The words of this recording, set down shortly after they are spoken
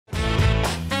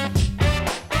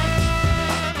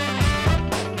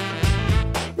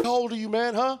old are you,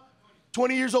 man, huh?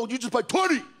 20 years old, you just like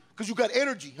 20, because you got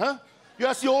energy, huh? You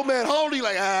ask the old man, how old are you?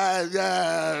 Like,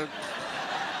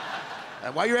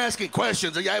 why you're asking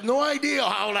questions? I have no idea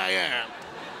how old I am.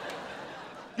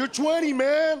 You're 20,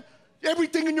 man.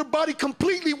 Everything in your body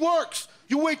completely works.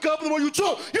 You wake up in the morning, you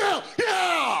choke,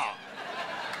 yeah.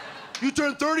 You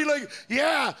turn 30, like,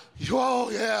 yeah, oh,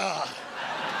 yeah.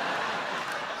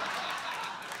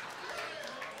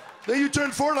 Then you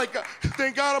turn 40, like,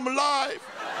 thank God I'm alive.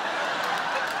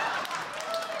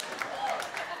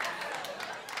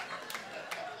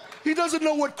 He doesn't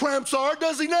know what cramps are,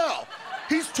 does he now?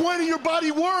 He's 20, your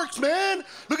body works, man.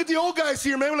 Look at the old guys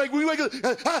here, man. Like, we wake up,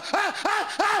 God,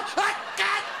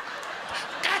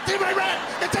 it's in my red,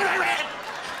 it's in my red,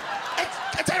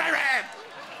 it's in my red.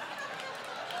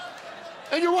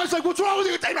 And your wife's like, what's wrong with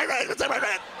you? It's in my red, it's in my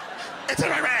red, it's in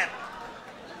my red.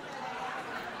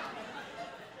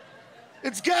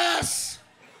 It's gas.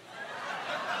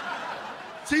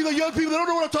 See, the young people, they don't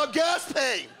know what I'm talking, gas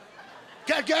pain.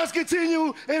 Gas gets in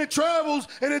you, and it travels,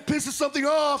 and it pisses something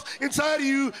off inside of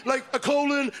you, like a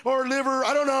colon or a liver,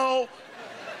 I don't know.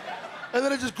 And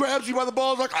then it just grabs you by the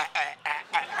balls, like,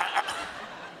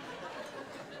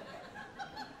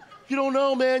 You don't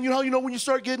know, man. You know how you know when you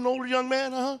start getting older, young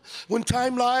man, huh? When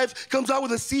Time Live comes out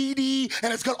with a CD,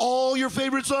 and it's got all your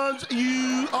favorite songs,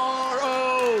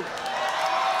 U-R-O.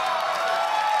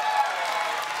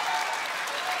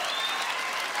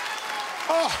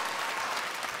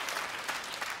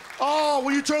 Oh,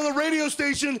 when you turn the radio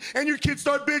station and your kids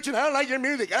start bitching, I don't like your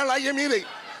music, I don't like your music.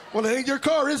 Well, it ain't your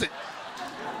car, is it?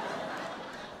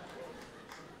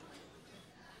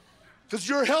 Because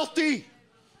you're healthy.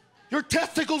 Your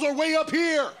testicles are way up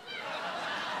here.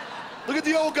 Look at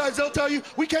the old guys, they'll tell you,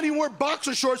 we can't even wear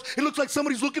boxer shorts. It looks like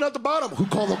somebody's looking at the bottom. Who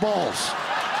called the balls?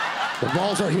 The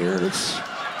balls are here. It's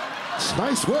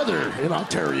nice weather in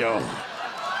Ontario.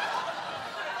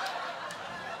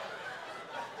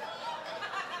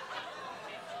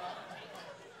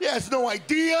 He has no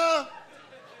idea.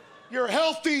 You're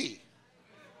healthy.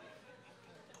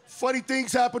 Funny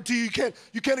things happen to you.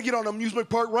 You can't get on amusement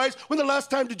park rides. When the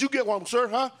last time did you get one, sir,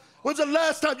 huh? When's the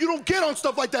last time? You don't get on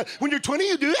stuff like that. When you're 20,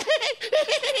 you do.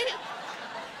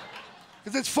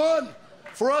 Because it's fun.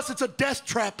 For us, it's a death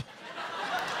trap.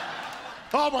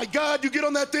 Oh my God, you get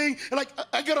on that thing, and like,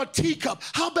 I got a teacup.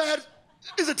 How bad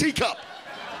is a teacup?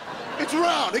 It's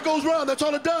round, it goes round, that's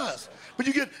all it does. But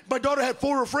you get, my daughter had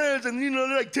 4 friends, and you know,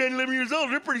 they're like 10, 11 years old,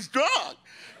 they're pretty strong.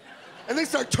 And they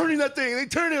start turning that thing, they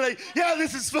turn it like, yeah,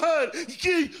 this is fun.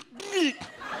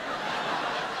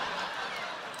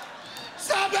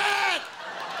 Stop it!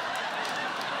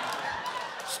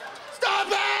 Stop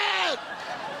it!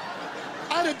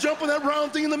 I had to jump on that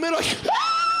round thing in the middle.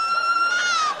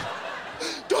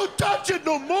 Don't touch it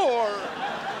no more.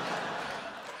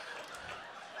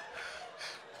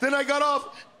 Then I got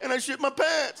off and I shit my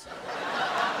pants.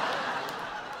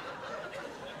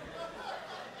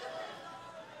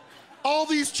 All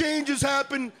these changes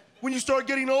happen when you start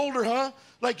getting older, huh?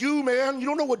 Like you, man, you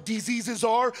don't know what diseases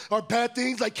are or bad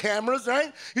things like cameras,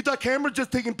 right? You thought cameras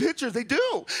just taking pictures. They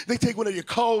do. They take one of your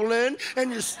colon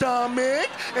and your stomach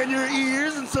and your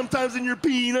ears and sometimes in your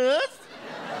penis.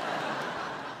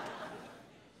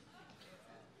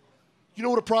 You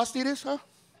know what a prostate is, huh?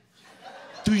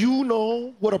 Do you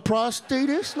know what a prostate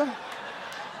is? No.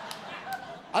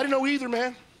 I didn't know either,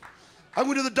 man. I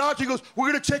went to the doctor, he goes, we're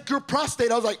gonna check your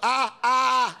prostate. I was like,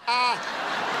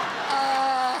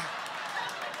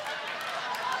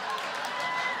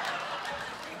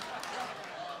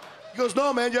 He goes,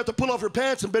 no, man, you have to pull off your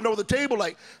pants and bend over the table.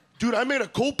 Like, dude, I made a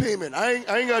co-payment. I ain't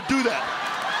gonna do that.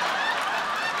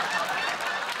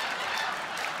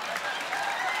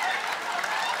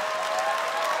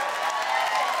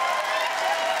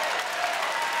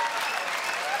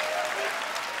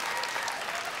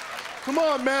 Come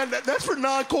on, man, that's for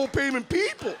non-co-payment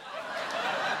people.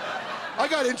 I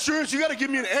got insurance, you gotta give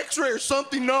me an x-ray or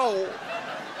something, no.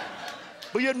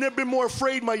 But you've never been more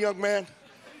afraid, my young man,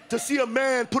 to see a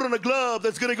man put on a glove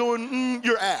that's gonna go in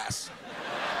your ass.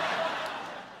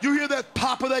 You hear that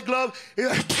pop of that glove?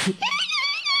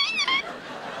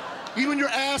 Even your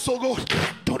ass will go,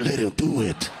 don't let him do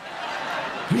it.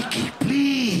 Ricky,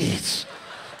 please.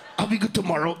 I'll be good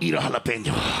tomorrow, eat a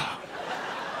jalapeno.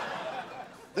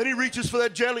 Then he reaches for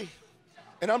that jelly.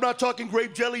 And I'm not talking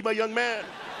grape jelly, my young man.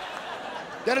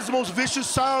 That is the most vicious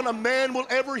sound a man will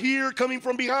ever hear coming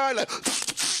from behind. Like,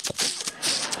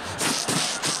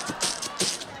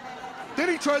 then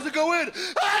he tries to go in.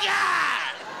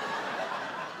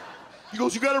 He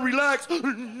goes, you gotta relax.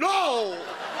 No!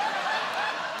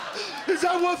 Is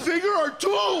that one finger or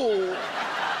 2?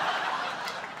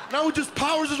 Now he just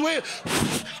powers his way in.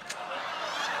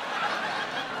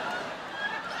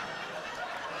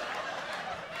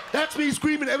 That's me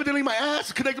screaming. Evidently my ass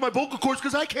is connected to my vocal cords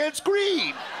because I can't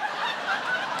scream.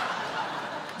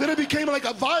 Then it became like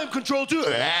a volume control too.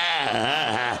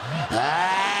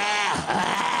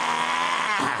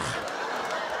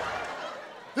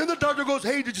 Then the doctor goes,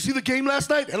 hey, did you see the game last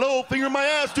night? Hello, finger my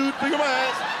ass, dude, finger my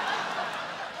ass.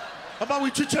 How about we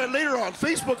chit-chat later on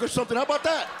Facebook or something? How about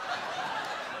that?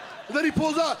 And then he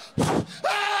pulls out.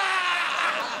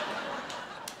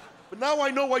 But now I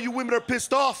know why you women are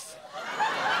pissed off.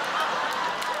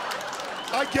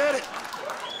 I get it.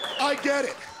 I get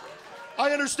it.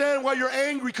 I understand why you're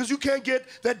angry, because you can't get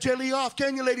that jelly off,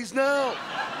 can you, ladies? No.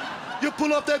 You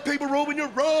pull off that paper robe and you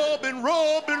rub and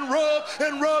rub and rub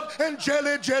and rub and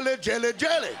jelly, jelly, jelly,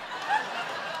 jelly.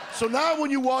 So now when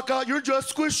you walk out, you're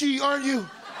just squishy, aren't you?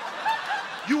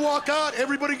 You walk out,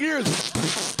 everybody hears.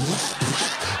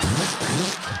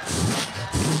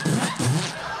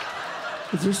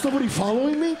 Is there somebody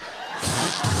following me?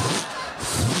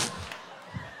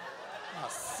 Oh,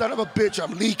 son of a bitch,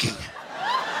 I'm leaking.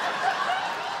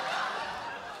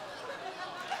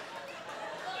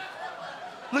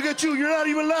 Look at you, you're not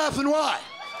even laughing. Why?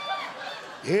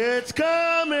 It's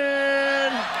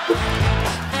coming.